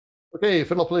Okay,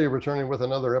 Philip returning with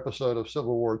another episode of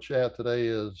Civil War Chat. Today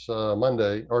is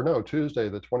Tuesday,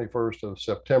 the 21st of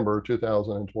September,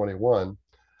 2021.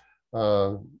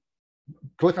 Uh,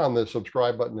 Click on the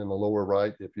subscribe button in the lower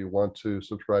right if you want to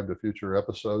subscribe to future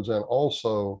episodes, and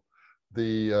also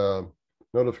the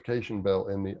notification bell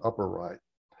in the upper right.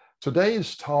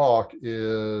 Today's talk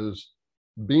is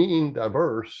being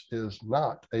diverse is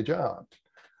not a job.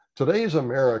 Today's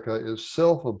America is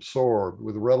self-absorbed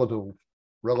with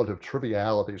relative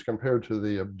trivialities compared to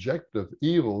the objective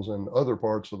evils in other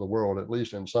parts of the world, at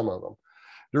least in some of them.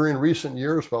 During recent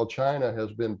years, while China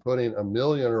has been putting 1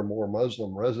 million or more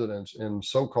Muslim residents in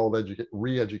so-called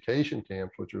re-education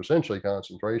camps, which are essentially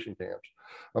concentration camps,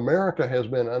 America has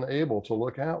been unable to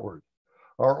look outward.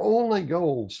 Our only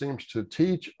goal seems to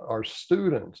teach our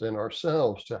students and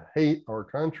ourselves to hate our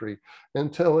country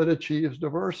until it achieves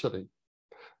diversity.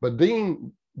 But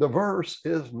being diverse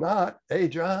is not a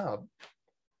job.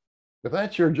 If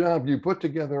that's your job, you put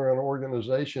together an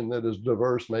organization that is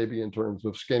diverse, maybe in terms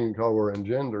of skin color and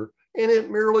gender, and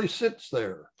it merely sits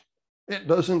there. It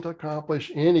doesn't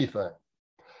accomplish anything.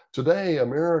 Today,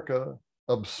 America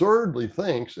absurdly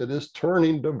thinks it is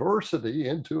turning diversity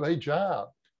into a job.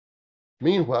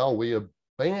 Meanwhile, we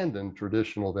abandon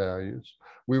traditional values.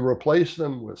 We replace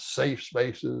them with safe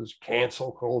spaces,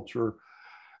 cancel culture,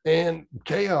 and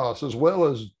chaos, as well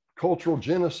as cultural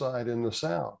genocide in the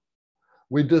South.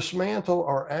 We dismantle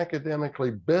our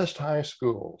academically best high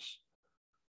schools,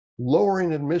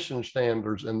 lowering admission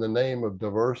standards in the name of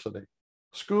diversity.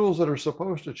 Schools that are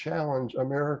supposed to challenge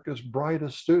America's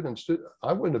brightest students.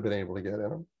 I wouldn't have been able to get in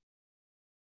them.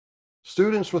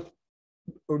 Students with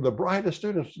the brightest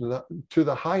students to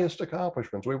the highest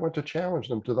accomplishments. We want to challenge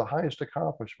them to the highest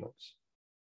accomplishments.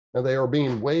 And they are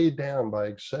being weighed down by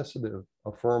excessive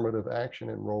affirmative action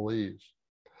enrollees.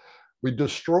 We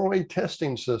destroy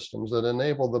testing systems that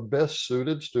enable the best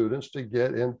suited students to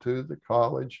get into the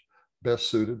college best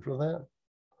suited for them.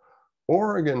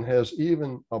 Oregon has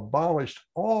even abolished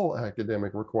all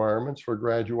academic requirements for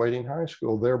graduating high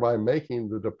school, thereby making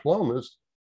the diplomas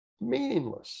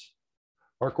meaningless.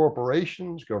 Our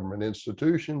corporations, government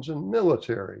institutions, and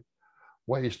military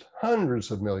waste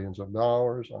hundreds of millions of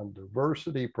dollars on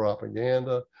diversity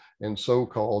propaganda and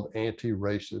so-called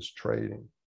anti-racist trading.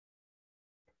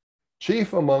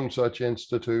 Chief among such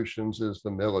institutions is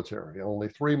the military. Only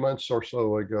 3 months or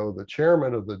so ago, the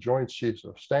chairman of the Joint Chiefs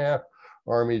of Staff,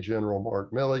 Army General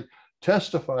Mark Milley,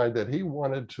 testified that he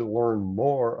wanted to learn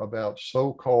more about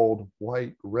so-called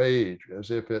white rage,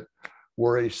 as if it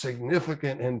were a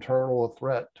significant internal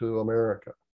threat to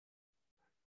America.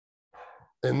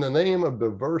 In the name of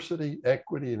diversity,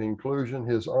 equity, and inclusion,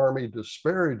 his army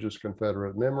disparages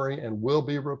Confederate memory and will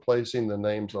be replacing the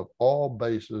names of all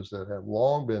bases that have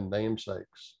long been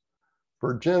namesakes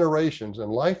for generations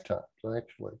and lifetimes,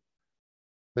 actually.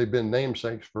 They've been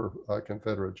namesakes for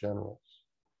Confederate generals.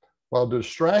 While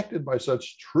distracted by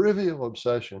such trivial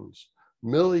obsessions,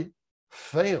 Milley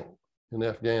failed in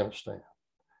Afghanistan.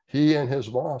 He and his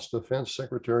boss, Defense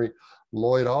Secretary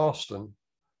Lloyd Austin,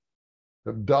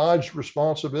 have dodged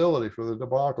responsibility for the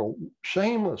debacle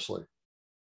shamelessly.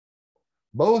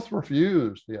 Both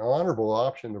refused the honorable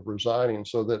option of resigning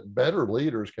so that better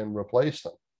leaders can replace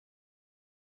them.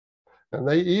 And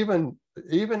they even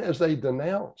as they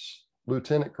denounce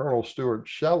Lieutenant Colonel Stuart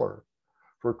Scheller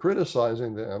for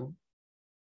criticizing them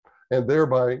and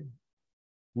thereby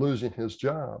losing his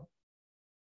job.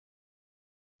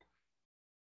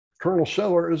 Colonel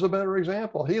Scheller is a better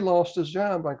example. He lost his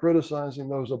job by criticizing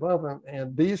those above him.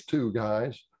 And these two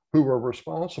guys who were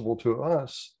responsible to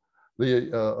us,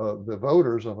 the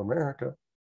voters of America,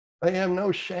 they have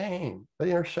no shame.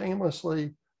 They are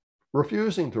shamelessly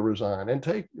refusing to resign and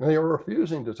they are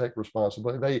refusing to take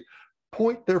responsibility. They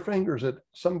point their fingers at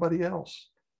somebody else.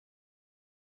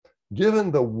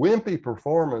 Given the wimpy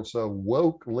performance of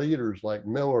woke leaders like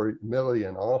Milley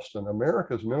and Austin,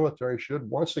 America's military should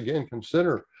once again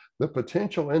consider the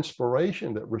potential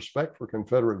inspiration that respect for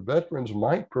Confederate veterans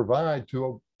might provide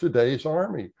to today's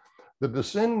Army. The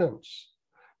descendants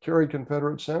carried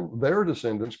their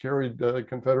descendants carried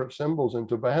Confederate symbols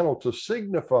into battle to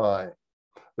signify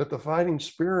that the fighting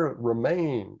spirit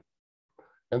remained.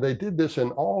 And they did this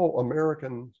in all of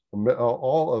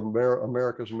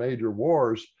America's major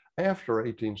wars after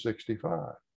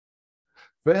 1865.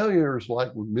 Failures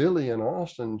like Milley and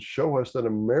Austin show us that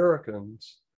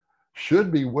Americans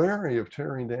should be wary of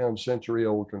tearing down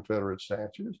century-old Confederate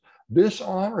statues.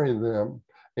 Dishonoring them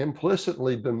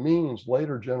implicitly demeans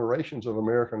later generations of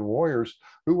American warriors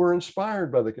who were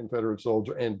inspired by the Confederate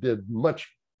soldier and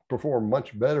performed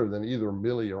much better than either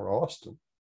Milley or Austin.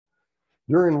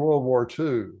 During World War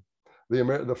II,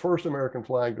 The first American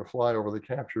flag to fly over the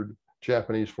captured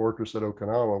Japanese fortress at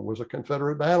Okinawa was a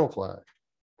Confederate battle flag.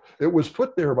 It was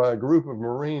put there by a group of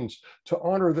Marines to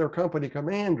honor their company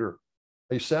commander,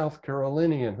 a South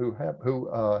Carolinian who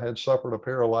had suffered a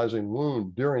paralyzing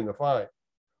wound during the fight.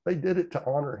 They did it to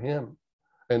honor him.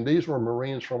 And these were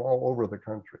Marines from all over the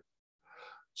country.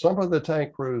 Some of the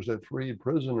tank crews that freed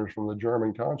prisoners from the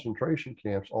German concentration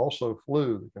camps also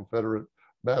flew the Confederate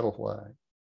battle flag.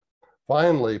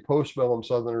 Finally, postbellum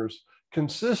Southerners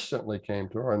consistently came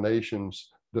to our nation's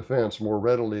defense more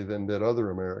readily than did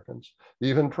other Americans.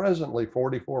 Even presently,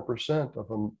 44%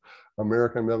 of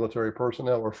American military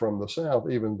personnel are from the South,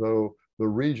 even though the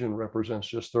region represents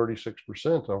just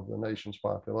 36% of the nation's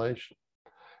population.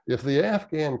 If the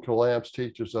Afghan collapse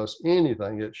teaches us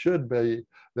anything, it should be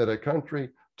that a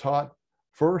country taught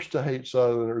first to hate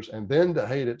Southerners and then to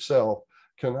hate itself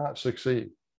cannot succeed.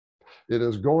 It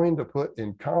is going to put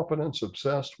incompetence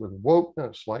obsessed with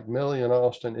wokeness like Milley and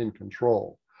Austin in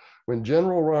control. When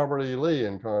General Robert E. Lee,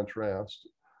 in contrast,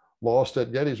 lost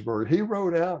at Gettysburg, he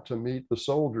rode out to meet the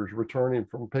soldiers returning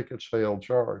from Pickett's failed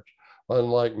charge.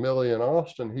 Unlike Milley and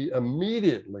Austin, he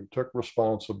immediately took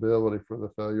responsibility for the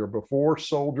failure before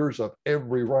soldiers of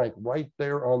every rank right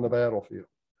there on the battlefield.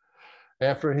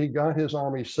 After he got his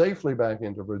army safely back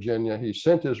into Virginia, he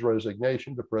sent his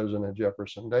resignation to President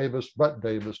Jefferson Davis, but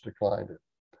Davis declined it.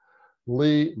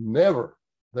 Lee never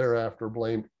thereafter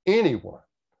blamed anyone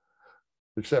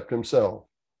except himself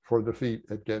for defeat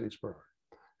at Gettysburg.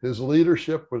 His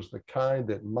leadership was the kind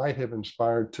that might have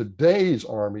inspired today's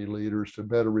Army leaders to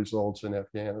better results in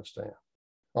Afghanistan.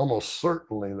 Almost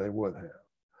certainly they would have.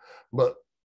 But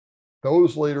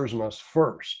those leaders must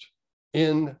first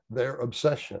end their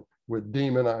obsession with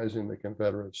demonizing the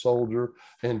Confederate soldier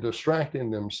and distracting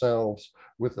themselves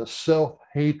with the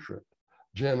self-hatred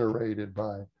generated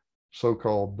by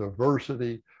so-called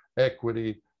diversity,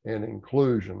 equity, and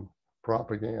inclusion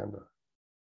propaganda.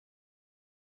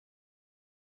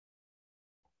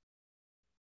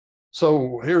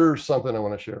 So here's something I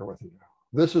want to share with you.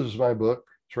 This is my book,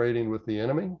 Trading with the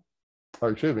Enemy. Oh,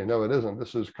 excuse me, no, it isn't.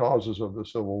 This is Causes of the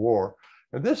Civil War.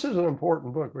 And this is an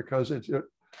important book because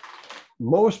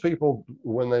most people,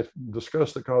 when they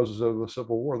discuss the causes of the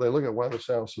Civil War, they look at why the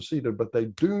South seceded, but they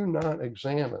do not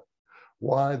examine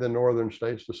why the northern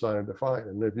states decided to fight.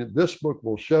 And this book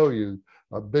will show you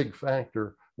a big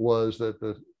factor was that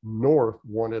the North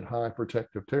wanted high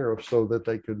protective tariffs so that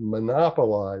they could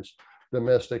monopolize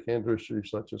domestic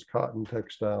industries such as cotton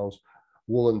textiles,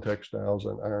 woolen textiles,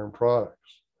 and iron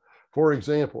products. For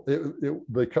example,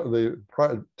 the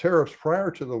tariffs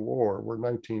prior to the war were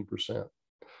 19%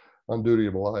 on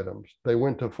dutiable items. They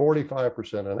went to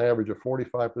 45%, an average of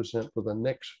 45% for the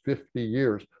next 50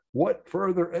 years. What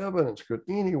further evidence could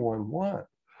anyone want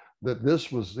that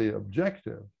this was the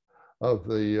objective of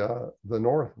the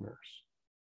Northerners?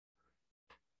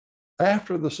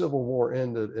 After the Civil War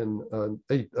ended in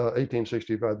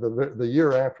 1865, the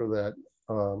year after that,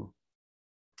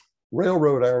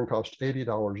 railroad iron cost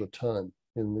 $80 a ton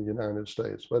in the United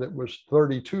States, but it was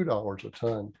 $32 a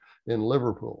ton in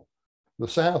Liverpool. The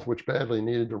South, which badly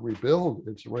needed to rebuild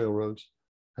its railroads,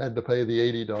 had to pay the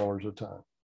 $80 a ton.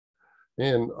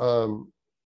 And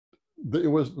it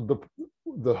was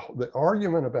the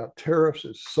argument about tariffs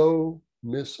is so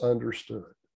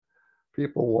misunderstood.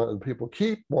 People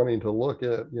keep wanting to look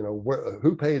at,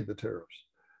 who paid the tariffs.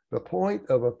 The point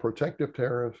of a protective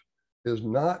tariff is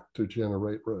not to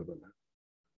generate revenue.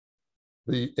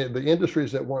 The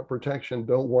industries that want protection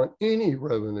don't want any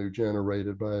revenue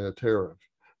generated by a tariff,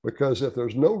 because if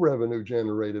there's no revenue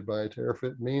generated by a tariff,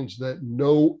 it means that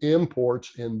no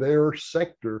imports in their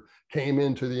sector came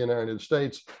into the United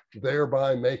States,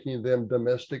 thereby making them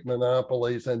domestic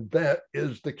monopolies. And that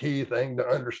is the key thing to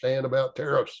understand about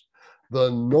tariffs. The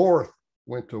North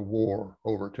went to war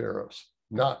over tariffs,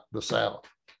 not the South.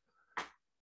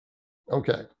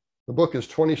 Okay, the book is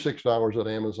 $26 at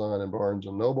Amazon and Barnes &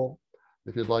 Noble.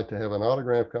 If you'd like to have an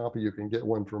autographed copy, you can get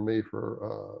one from me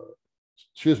for,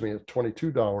 it's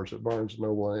 $22 at Barnes &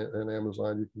 Noble and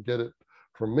Amazon. You can get it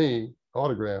from me,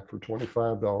 autographed, for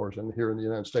 $25. And here in the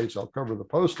United States, I'll cover the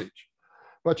postage.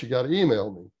 But you got to email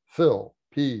me, Phil,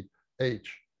 PHIL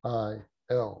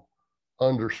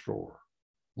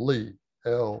 _Leigh,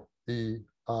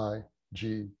 LEIGH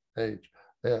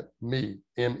at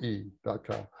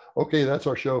me.com. Okay, that's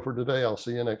our show for today. I'll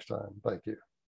see you next time. Thank you.